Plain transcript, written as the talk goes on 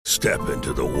Step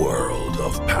into the world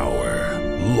of power,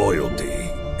 loyalty,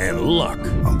 and luck.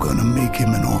 I'm gonna make him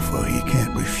an offer he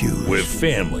can't refuse. With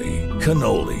family,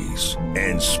 cannolis,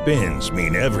 and spins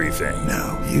mean everything.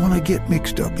 Now, you wanna get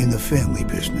mixed up in the family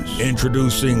business.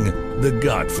 Introducing The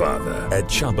Godfather at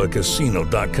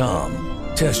ChumbaCasino.com.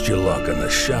 Test your luck in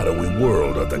the shadowy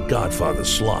world of The Godfather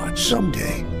slot.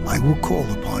 Someday, I will call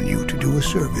upon you to do a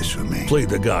service for me. Play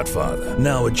The Godfather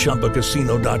now at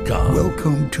ChumbaCasino.com.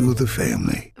 Welcome to the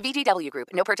family. VGW Group.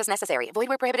 No purchase necessary. Void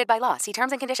where prohibited by law. See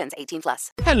terms and conditions. 18+.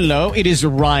 Hello, it is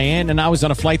Ryan, and I was on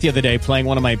a flight the other day playing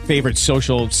one of my favorite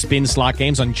social spin slot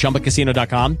games on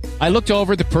ChumbaCasino.com. I looked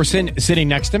over at the person sitting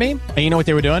next to me, and you know what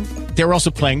they were doing? They were also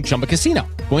playing Chumba Casino.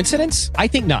 Coincidence? I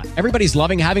think not. Everybody's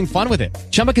loving having fun with it.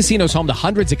 Chumba Casino is home to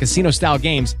hundreds of casino-style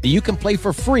games that you can play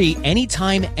for free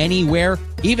anytime, anywhere,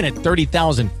 even at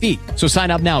 30,000 feet. So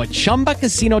sign up now at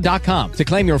ChumbaCasino.com to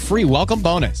claim your free welcome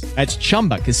bonus. That's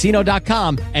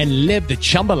ChumbaCasino.com and live the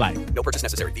Chumba life. No purchase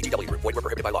necessary. VGW Group. Void where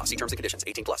prohibited by law. See terms and conditions.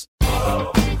 18+.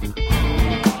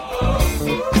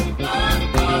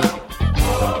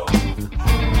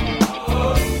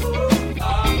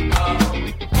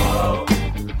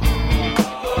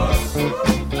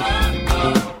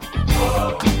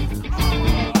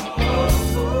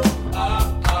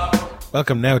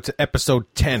 Welcome now to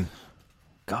episode 10.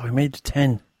 God, we made it to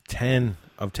 10. 10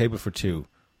 of Table for Two,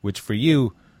 which for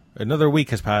you, another week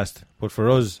has passed, but for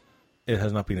us, it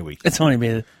has not been a week. It's only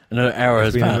been another hour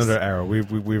has been passed. Another hour.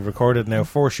 We've recorded now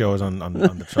 4 shows on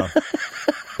the trot.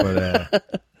 But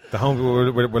the home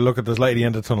we're looking at the light at the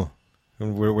end of the tunnel.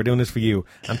 And we're doing this for you.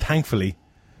 And thankfully,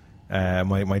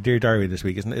 my dear diary this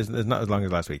week is not as long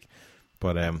as last week.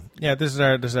 But yeah, this is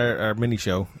our mini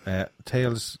show.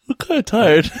 Tales. I'm kind of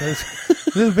tired. A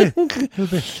little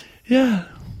bit. Yeah.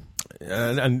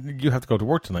 And you have to go to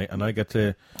work tonight, and I get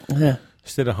to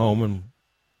sit at home and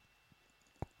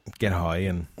get high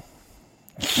and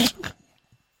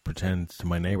pretend to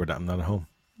my neighbour that I'm not at home.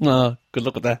 Oh, good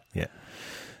luck with that. Yeah.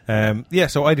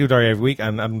 So I do diary every week,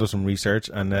 and Adam does some research,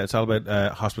 and it's all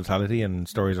about hospitality and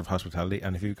stories of hospitality.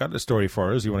 And if you've got a story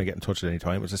for us, you want to get in touch at any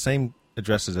time, it's the same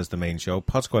addresses as the main show,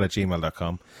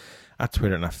 podsquad@gmail.com, at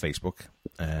Twitter and at Facebook.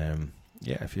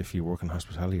 Yeah, if you work in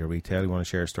hospitality or retail, you want to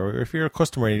share a story, or if you're a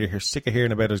customer and you're sick of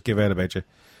hearing about us, give out about you,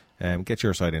 get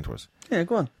your side into us. Yeah,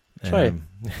 go on. Try it.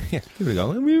 Yeah, give it a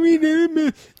go. I'm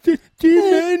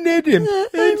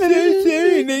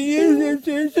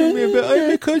so sorry, but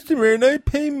I'm a customer and I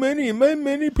pay money, and my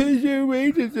money pays your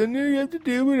wages, and you have to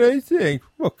do what I say.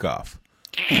 Fuck off.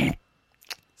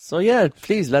 So yeah,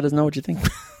 please let us know what you think.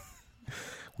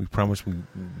 We promise we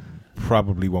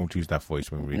probably won't use that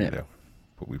voice when we read it out,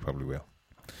 but we probably will.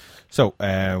 So,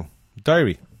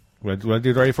 diary. Will I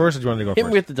do diary first, or do you want to go Hit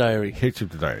first? me with the diary. Hit you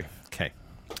with the diary. Okay.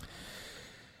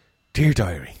 Dear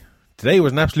diary, today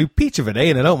was an absolute peach of a day,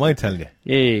 and I don't mind telling you.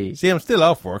 Yay. See, I'm still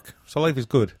off work, so life is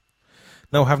good.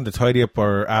 No having to tidy up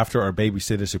or after or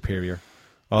babysit a superior,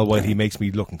 all while he makes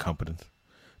me look incompetent.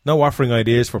 No offering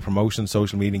ideas for promotion,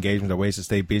 social media engagement, or ways to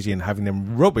stay busy and having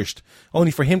them rubbished,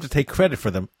 only for him to take credit for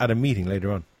them at a meeting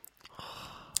later on.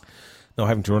 No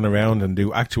having to run around and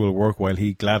do actual work while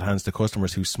he glad hands to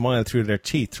customers who smile through their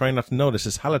teeth, trying not to notice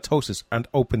his halitosis and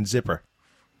open zipper.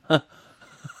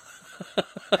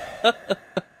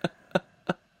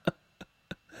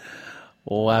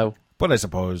 Wow. But I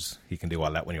suppose he can do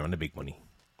all that when you're on the big money.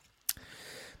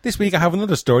 This week I have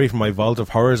another story from my vault of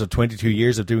horrors of 22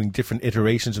 years of doing different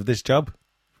iterations of this job.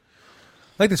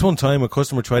 Like this one time, a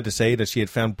customer tried to say that she had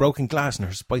found broken glass in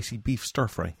her spicy beef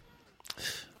stir-fry.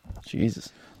 Jesus.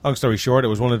 Long story short, it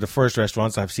was one of the first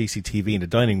restaurants to have CCTV in the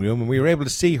dining room, and we were able to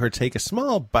see her take a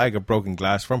small bag of broken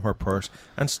glass from her purse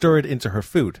and stir it into her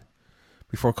food,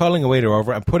 before calling a waiter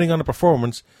over and putting on a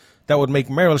performance that would make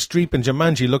Meryl Streep and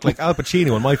Jumanji look like Al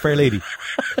Pacino and My Fair Lady.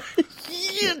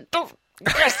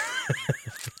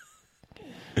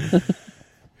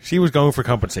 She was going for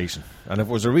compensation, and if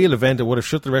it was a real event, it would have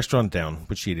shut the restaurant down,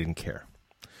 but she didn't care.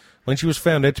 When she was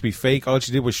found out to be fake, all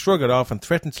she did was shrug it off and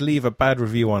threaten to leave a bad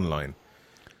review online.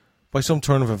 By some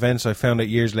turn of events, I found out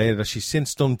years later that she's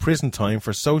since done prison time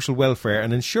for social welfare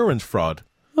and insurance fraud.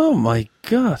 Oh my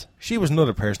God. She was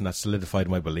another person that solidified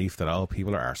my belief that all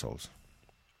people are arseholes.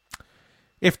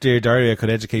 If, dear diary, I could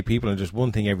educate people on just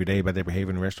one thing every day about their behaviour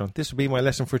in a restaurant, this would be my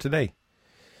lesson for today.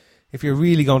 If you're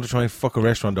really going to try and fuck a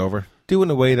restaurant over, do it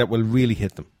in a way that will really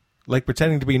hit them. Like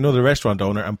pretending to be another restaurant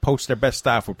owner and poach their best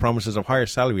staff with promises of higher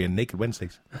salary and Naked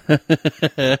Wednesdays.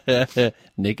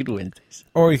 Naked Wednesdays.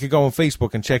 Or you could go on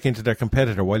Facebook and check into their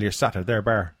competitor while you're sat at their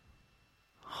bar.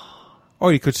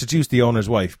 Or you could seduce the owner's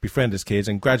wife, befriend his kids,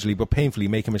 and gradually but painfully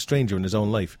make him a stranger in his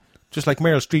own life. Just like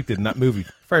Meryl Streep did in that movie,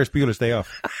 Ferris Bueller's Day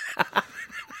Off.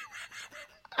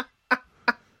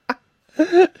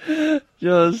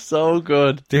 Just so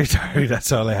good. Dear Diary,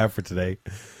 that's all I have for today.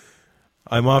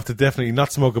 I'm off to definitely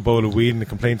not smoke a bowl of weed and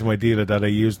complain to my dealer that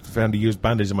I found a used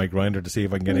bandage in my grinder to see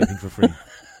if I can get anything for free.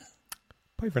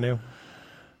 Bye for now.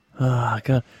 Oh,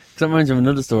 God. That reminds me of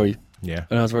another story. Yeah.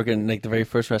 When I was working, like the very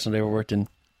first restaurant I ever worked in,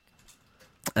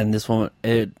 and this woman,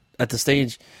 at the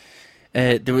stage,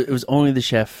 it was only the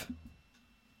chef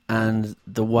and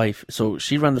the wife. So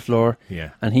she ran the floor,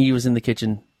 and he was in the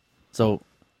kitchen. So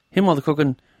him all the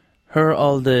cooking, her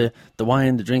all the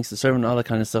wine, the drinks, the serving, all that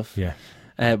kind of stuff. Yeah.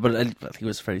 But I think he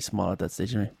was fairly small at that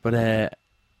stage anyway. But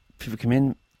people come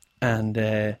in and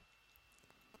she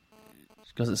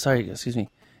goes, sorry, excuse me,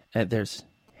 there's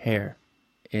hair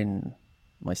in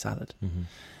my salad. Mm-hmm.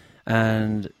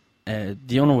 And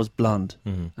the owner was blonde,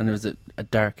 Mm-hmm. and there was a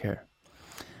dark hair.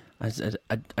 I said,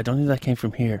 I don't think that came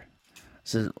from here. I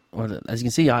said, well, as you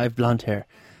can see, I have blonde hair.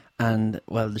 And,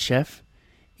 well, the chef,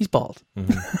 he's bald.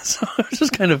 Mm-hmm. So I was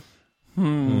just kind of,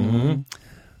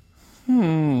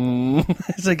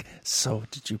 It's like, so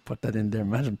did you put that in there,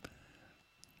 madam?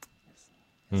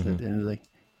 So then like,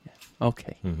 yeah,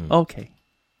 okay, okay.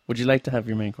 Would you like to have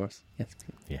your main course? Yes,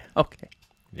 please. Yeah. Okay.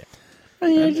 Yeah.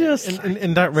 And you just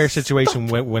in that rare situation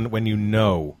when you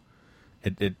know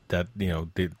it that you know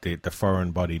the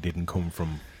foreign body didn't come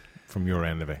from your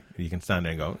end of it, you can stand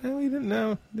there and go, no, we didn't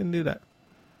know, didn't do that.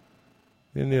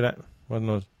 Wasn't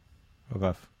us. Fuck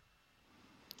off.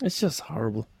 it's just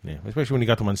horrible. Yeah, especially when you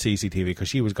got them on CCTV, because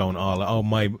she was going all, oh,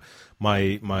 my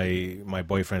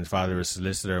boyfriend's father is a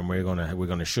solicitor, and we're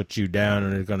gonna shut you down,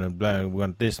 and we're gonna blah, we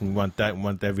want this and we want that and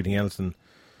want everything else, and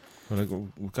we're like,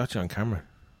 we got you on camera.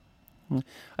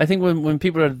 I think when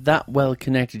people are that well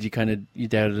connected, you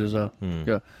doubt it as well.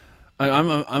 Yeah,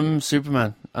 I'm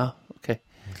Superman. Oh, okay.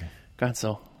 Grand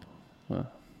so. Well,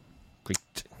 Great.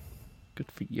 good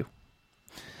for you.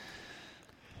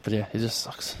 But yeah, it just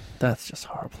sucks. That's just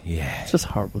horrible. Yeah, It's just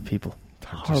horrible people.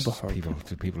 Horrible.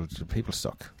 People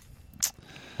suck.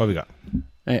 What have we got?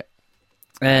 Yeah.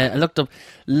 I looked up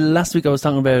last week. I was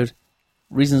talking about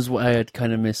reasons why I'd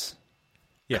kind of miss.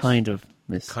 Yes. Kind of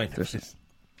miss. Yes.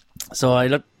 So I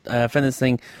found this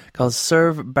thing called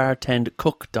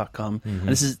servebartendcook.com, and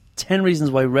this is 10 reasons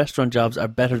why restaurant jobs are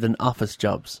better than office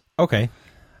jobs. Okay.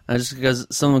 And just because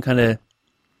some of them kind of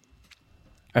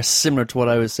are similar to what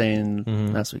I was saying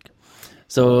last week.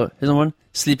 So here's another one: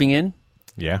 sleeping in,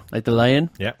 Yeah. like the lie-in.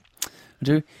 Yeah.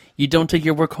 2, you don't take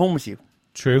your work home with you.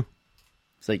 True.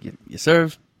 It's like you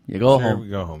serve, you go Sure, home. we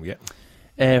go home.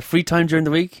 Yeah. Free time during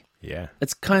the week. Yeah.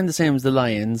 It's kind of the same as the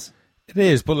lie-ins, It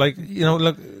is, but like, you know,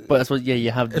 look, but that's what. Yeah,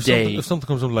 you have the if day. something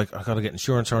comes up like, I got to get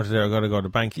insurance sorted there, I got to go to the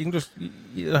bank, you can just,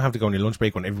 you don't have to go on your lunch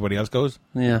break when everybody else goes.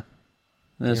 Yeah,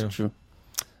 that's Yeah. true.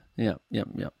 Yeah.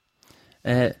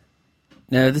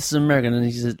 Now, this is American, and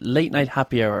he says late night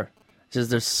happy hour. He says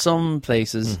there's some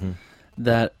places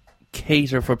that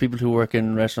cater for people who work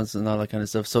in restaurants and all that kind of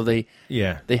stuff. So they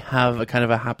have a kind of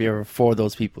a happy hour for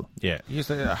those people. Yeah. It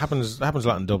happens a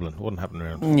lot in Dublin. It wouldn't happen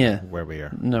around where we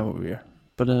are. No, we are.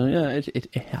 But yeah,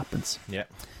 it happens.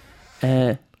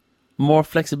 Yeah. More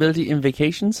flexibility in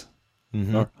vacations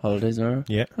Mm-hmm. or holidays or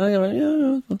Yeah.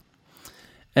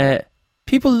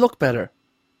 people look better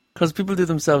because people do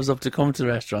themselves up to come to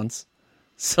restaurants.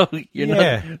 So you're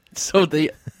not. So they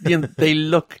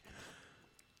look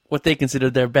what they consider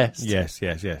their best. Yes.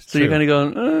 So True. you're kind of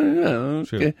going, oh, yeah,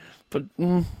 okay, True. but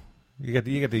You get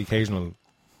the occasional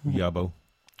yobbo.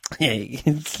 yeah,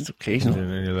 it's occasional.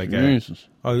 And you're like, Jesus.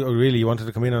 oh, really? You wanted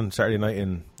to come in on Saturday night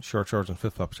in short shorts and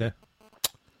flip flops? Yeah.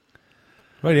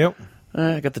 Rightio.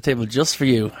 I got the table just for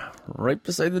you, right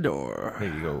beside the door.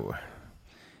 There you go.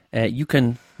 You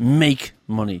can make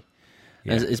money.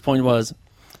 Yeah. His point was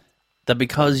that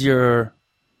because you're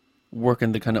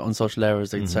working the kind of unsocial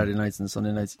hours, like Saturday nights and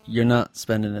Sunday nights, you're not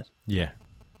spending it, Yeah.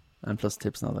 and plus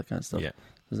tips and all that kind of stuff. Yeah.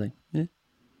 It's like,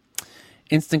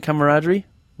 instant camaraderie,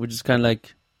 which is kind of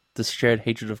like the shared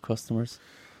hatred of customers.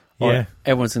 Or Yeah.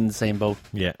 everyone's in the same boat,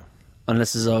 Yeah.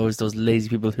 unless there's always those lazy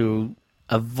people who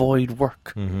avoid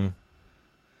work. Mm-hmm.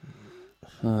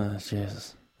 Oh,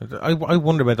 Jesus. I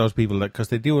wonder about those people, like, because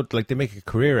they do it, like, they make a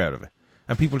career out of it,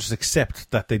 and people just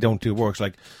accept that they don't do work. It's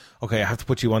like, okay, I have to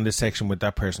put you on this section with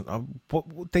that person, but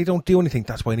they don't do anything.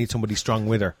 That's why I need somebody strong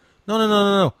with her.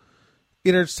 No.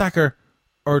 Either sack her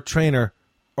or train her,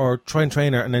 or try and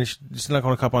train her, and then she's not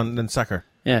going to cop on, and then sack her.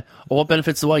 Yeah. Well, what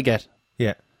benefits do I get?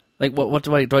 Yeah. Like, what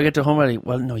do I get to home early?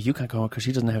 Well, no, you can't go home because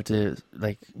she doesn't have to,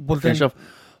 like, finish then- up.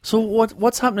 So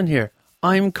what's happening here?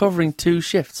 I'm covering 2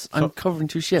 shifts.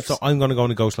 So I'm going to go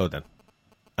on a go slow then,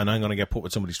 and I'm going to get put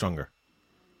with somebody stronger.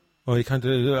 Oh, you can't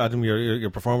do, Adam. Your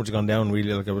performance has gone down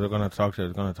really. Like, we're going to talk to you.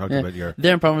 About your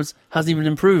their performance hasn't even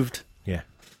improved. yeah.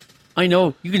 I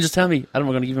know. You can just tell me, Adam,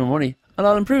 we're going to give you money, and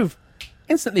I'll improve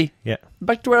instantly. Yeah.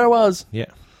 Back to where I was. Yeah.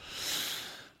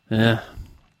 Yeah.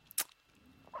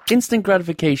 Instant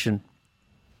gratification.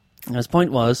 And his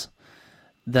point was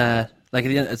that, like, at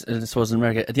the end, I suppose in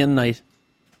America, at the end of the night,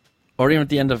 or even at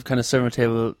the end of kind of serving a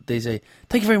table, they say,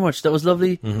 "Thank you very much. That was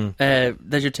lovely.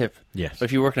 There's your tip." Yes. But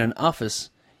if you work in an office,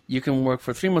 you can work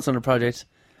for 3 months on a project,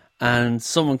 and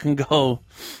someone can go,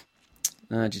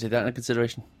 "Did you take that into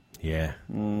consideration?" Yeah.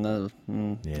 No.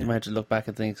 Yeah. You might have to look back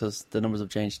at things because the numbers have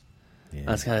changed. Yeah. And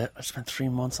it's kind of, I spent 3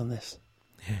 months on this.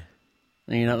 Yeah.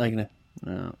 And you're not liking it.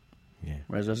 No. Yeah.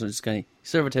 Whereas it's just kind of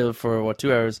serve a table for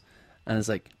 2 hours, and it's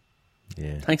like,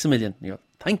 Yeah. thanks a million. You go,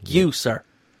 thank you, sir.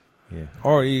 Yeah.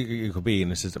 Or you could be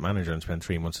an assistant manager and spend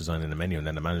 3 months designing the menu, and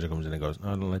then the manager comes in and goes, "No,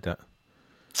 I don't like that."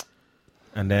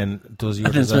 And then does your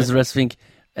And then design... spends the rest of the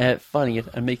week filing it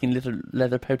and making little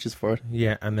leather pouches for it.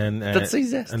 Yeah, and then That's the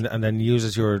zest. and then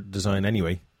uses your design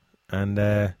anyway, and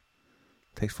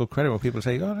takes full credit when people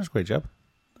say, "Oh, that's a great job."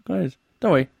 Great.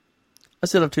 Don't worry. I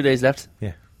still have 2 days left.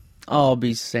 Yeah. I'll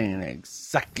be saying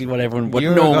exactly what everyone, what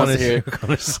You're no one gonna- wants to hear. You're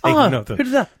going to say Oh, nothing. who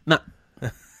did that? Matt.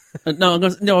 No, I'm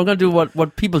going to do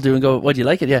what people do and go, "Why do you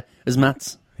like it?" Yeah, it's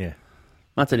Matt's. Yeah.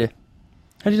 Matt's idea.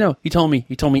 How do you know? He told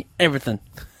me everything.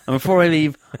 And before I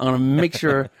leave, I'm going to make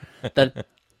sure that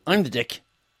I'm the dick,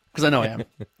 because I know I am.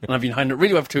 And I've been hiding it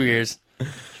really well for 2 years.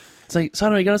 It's like, "So,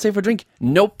 are you going to stay for a drink?"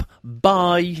 "Nope.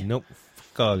 Bye." Nope.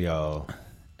 Fuck all y'all.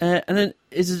 And then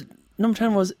number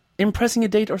 10 was impressing a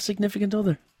date or significant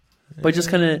other. By just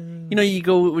kind of, when you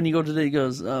go to the date, he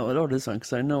goes, "Oh, I'll order this one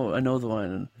because I know the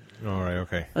wine." And All right.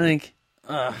 Okay. I think,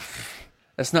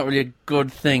 that's not really a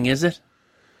good thing, is it?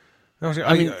 No, see,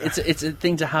 I mean, it's a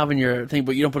thing to have in your thing,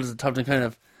 but you don't put it at the top to kind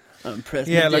of impress.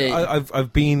 yeah, the like date.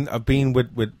 I've been with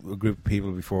a group of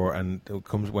people before, and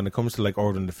when it comes to like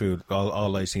ordering the food,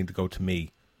 all I seem to go to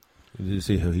me. You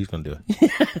see how he's going to do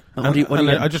it. What do you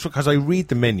I just, because I read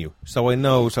the menu, so I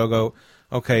know. So I go,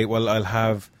 okay, well, I'll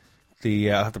have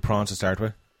the prawns to start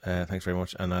with. Thanks very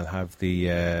much, and I'll have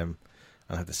the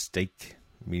steak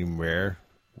medium rare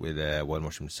with wild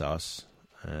mushroom sauce,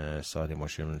 salty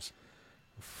mushrooms,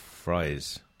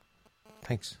 fries.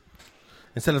 Thanks.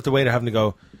 Instead of the waiter having to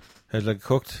go, "How's it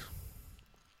cooked?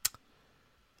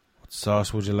 What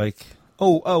sauce would you like?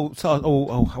 Oh, sauce.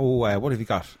 What have you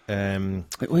got?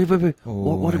 Wait.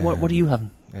 What are you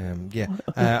having?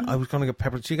 I was going to get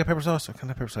pepper. Do you get pepper sauce? I can't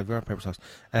have pepper sauce. You are pepper sauce.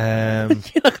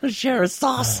 You're not going to share a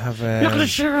sauce. I'll have, You're not going to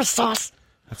share a sauce.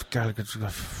 I've garlic. What's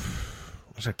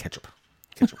that? Ketchup.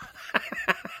 Ketchup.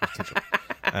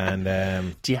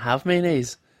 And Do you have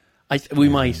mayonnaise? We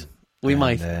might.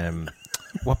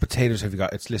 what potatoes have you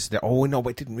got? It's listed there. Oh no,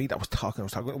 wait, didn't read. I was talking.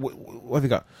 What have you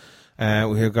got?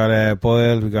 We've got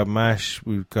boiled. We've got mash.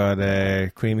 We've got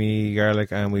creamy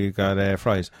garlic, and we've got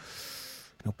fries.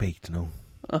 No baked, no.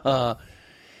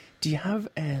 Do you have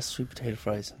sweet potato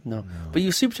fries? No. But you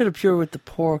have sweet potato pure with the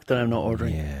pork that I'm not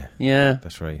ordering. Yeah.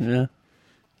 That's right.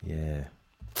 Yeah.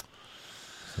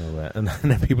 So and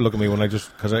then people look at me when I just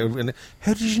because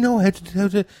how did you know how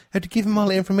to give them all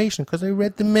the information? Because I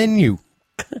read the menu.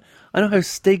 I know how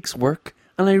steaks work,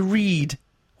 and I read.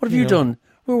 What have you done?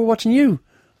 We were watching you.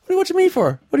 What are you watching me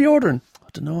for? What are you ordering? I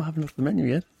don't know. I haven't looked at the menu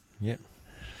yet. Yeah.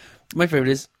 My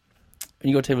favourite is when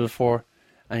you go to table 4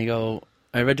 and you go,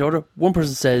 "I read your order." One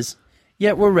person says,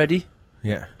 "Yeah, we're ready."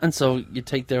 Yeah. And so you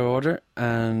take their order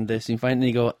and they seem fine, and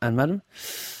you go, "And madam?"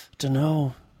 "Don't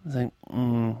know." I think,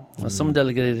 well, someone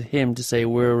delegated him to say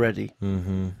we're ready.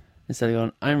 Mm-hmm. Instead of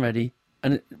going, "I'm ready."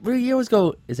 And you always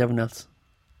go, "Is everyone else?"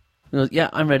 He goes,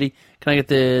 "Yeah, I'm ready. Can I get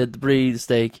the brie, the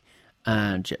steak,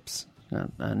 and chips?"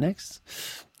 Next,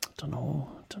 don't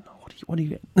know. What do you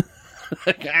get?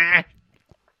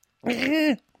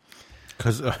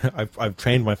 Because I've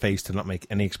trained my face to not make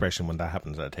any expression when that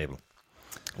happens at a table.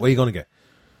 What are you going to get?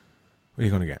 What are you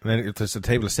going to get? And then if there's a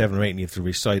table of 7 or 8 and you have to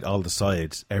recite all the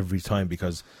sides every time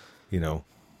because,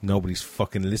 nobody's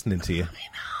fucking listening to you.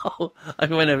 I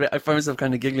find myself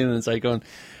kind of giggling inside going,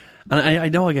 and I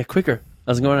know I get quicker.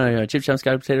 I was going chip, jam,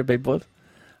 scallop, potato, baked boiled.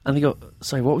 And they go,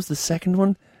 "Sorry, what was the second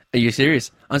one?" "Are you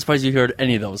serious?" "I'm surprised you heard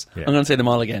any of those." Yeah. I'm going to say them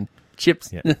all again.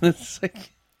 Chips. Yeah. It's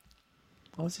like,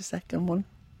 what was the second one?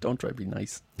 Don't try to be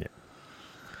nice. Yeah.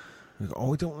 You go,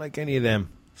 "Oh, I don't like any of them."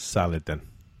 "Salad then."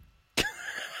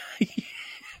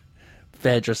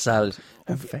 Veg or salad?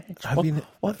 Oh, veg.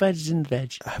 What veg is in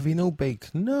veg? Have you no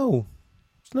baked? No.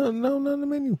 It's not on the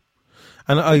menu.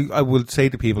 And I will say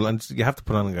to people, and you have to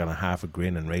put on a half a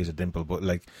grin and raise a dimple, but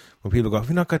like when people go, "Have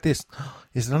you not got this?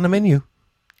 Is it on the menu?"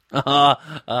 No.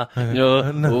 Oh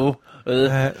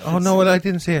no, well, I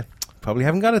didn't see it. Probably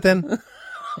haven't got it then.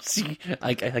 See,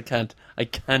 I can't.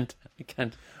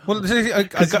 Well, see,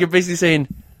 You're basically saying,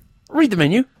 read the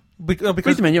menu. because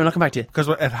Read the menu and I'll come back to you. Because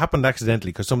it happened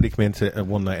accidentally. Because somebody came into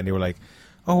one night and they were like,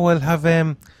 "Oh, I'll have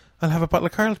a bottle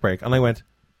of Carlsberg," and I went,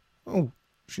 "Oh,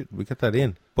 shit, we get that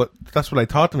in." But that's what I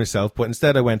thought to myself. But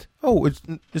instead, I went, "Oh, is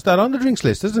that on the drinks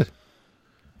list? Is it?"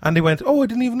 And they went, "Oh, I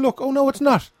didn't even look. Oh no, it's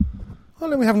not. Oh,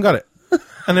 then we haven't got it."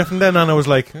 And then from then on, I was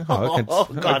like, Oh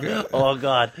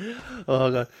God.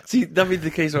 See, that'd be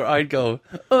the case where I'd go,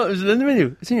 "Oh, is it in the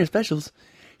menu? It's in your specials."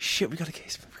 Shit, we got a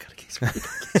case.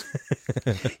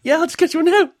 Yeah, I'll just get you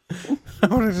one now.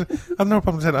 I've no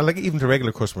problem saying. I like it even to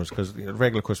regular customers, because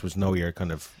regular customers know your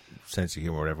kind of sense of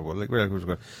humor or whatever. But like regular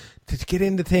customers go, "Did you get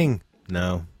in the thing?"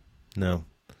 No. So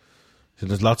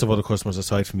there's lots of other customers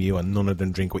aside from you, and none of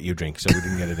them drink what you drink, so we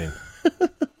didn't get it in.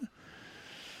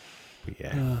 But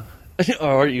yeah.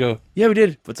 Or you go, "Yeah, we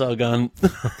did, but it's all gone."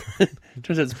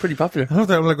 Turns out it's pretty popular. I love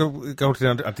that. Like, go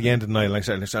to at the end of the night, like,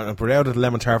 and we're out of the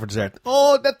lemon tart for dessert.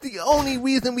 Oh, that's the only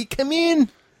reason we come in.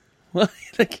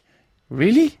 Like,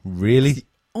 really? Really? That's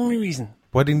the only reason.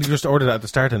 Why didn't you just order that at the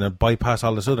start and then bypass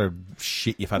all this other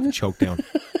shit you've had to choke down?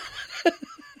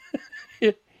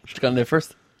 Yeah, should have gone there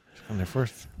first.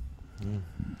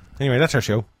 Anyway, that's our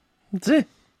show. That's it.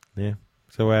 Yeah.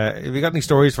 So if you got any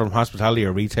stories from hospitality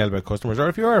or retail about customers, or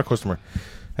if you are a customer,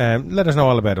 let us know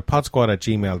all about it.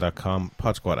 podsquad@gmail.com,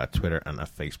 podsquad at Twitter and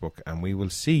at Facebook. And we will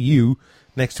see you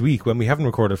next week when we haven't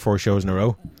recorded 4 shows in a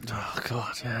row. Oh,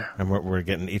 God, yeah. And we're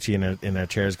getting itchy in our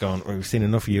chairs going, "We've seen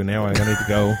enough of you now, I need to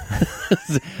go."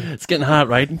 It's getting hot,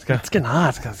 right? It's getting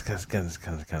hot.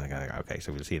 Okay,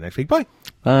 so we'll see you next week. Bye.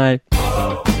 Bye.